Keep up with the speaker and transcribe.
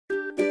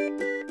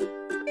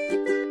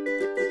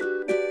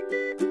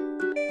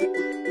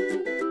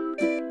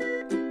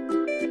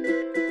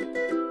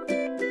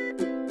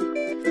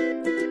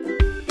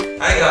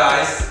Hi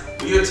guys,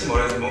 we are Team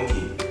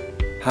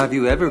Orangemonkie. Have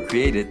you ever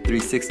created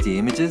 360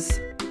 images?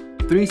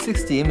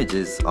 360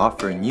 images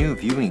offer a new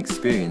viewing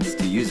experience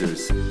to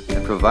users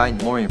and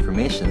provide more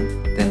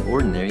information than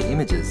ordinary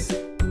images.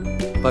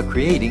 But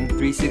creating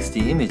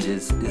 360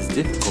 images is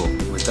difficult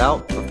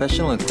without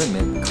professional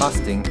equipment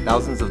costing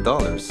thousands of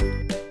dollars.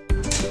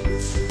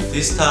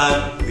 This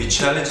time, we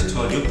challenge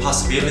to a new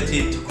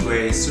possibility to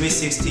create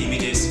 360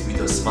 images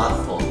with a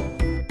smartphone.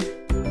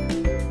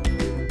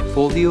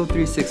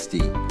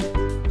 FOLDIO360,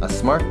 a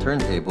smart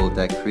turntable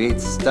that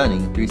creates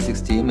stunning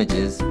 360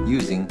 images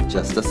using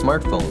just a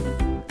smartphone.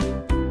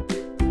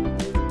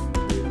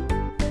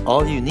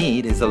 All you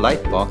need is a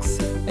light box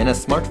and a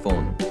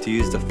smartphone to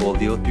use the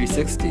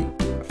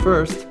FOLDIO360.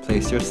 First,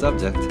 place your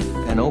subject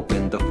and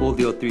open the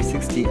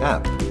FOLDIO360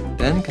 app.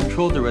 Then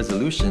control the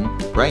resolution,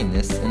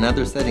 brightness, and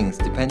other settings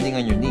depending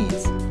on your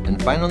needs.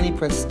 And finally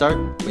press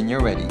start when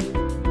you're ready.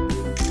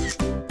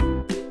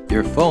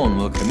 Your phone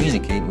will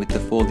communicate with the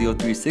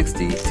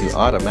FOLDIO360 to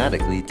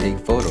automatically take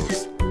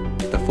photos.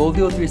 The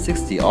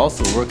FOLDIO360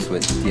 also works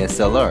with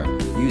DSLR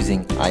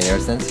using IR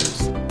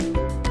sensors.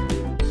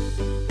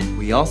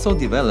 We also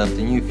developed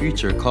a new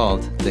feature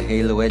called the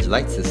Halo Edge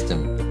light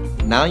system.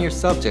 Now your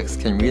subjects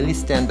can really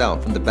stand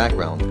out from the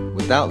background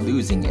without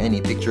losing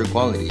any picture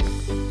quality.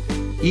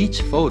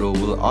 Each photo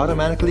will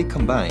automatically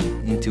combine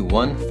into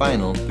one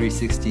final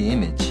 360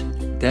 image.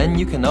 Then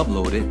you can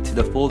upload it to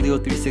the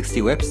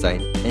FOLDIO360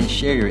 website and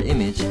share your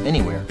image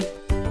anywhere.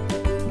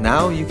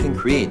 Now you can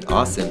create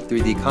awesome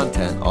 3D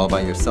content all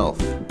by yourself.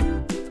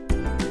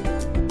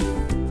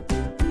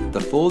 The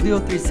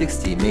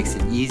FOLDIO360 makes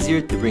it easier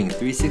to bring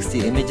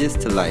 360 images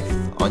to life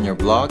on your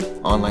blog,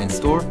 online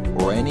store,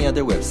 or any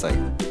other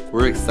website.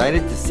 We're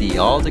excited to see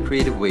all the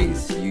creative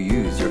ways you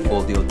use your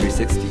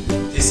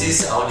FOLDIO360. This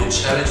is our new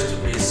challenge to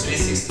bring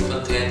 360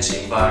 content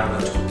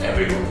environment to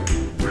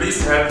everyone.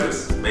 Please help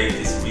us make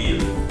this real.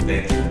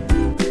 Thank you.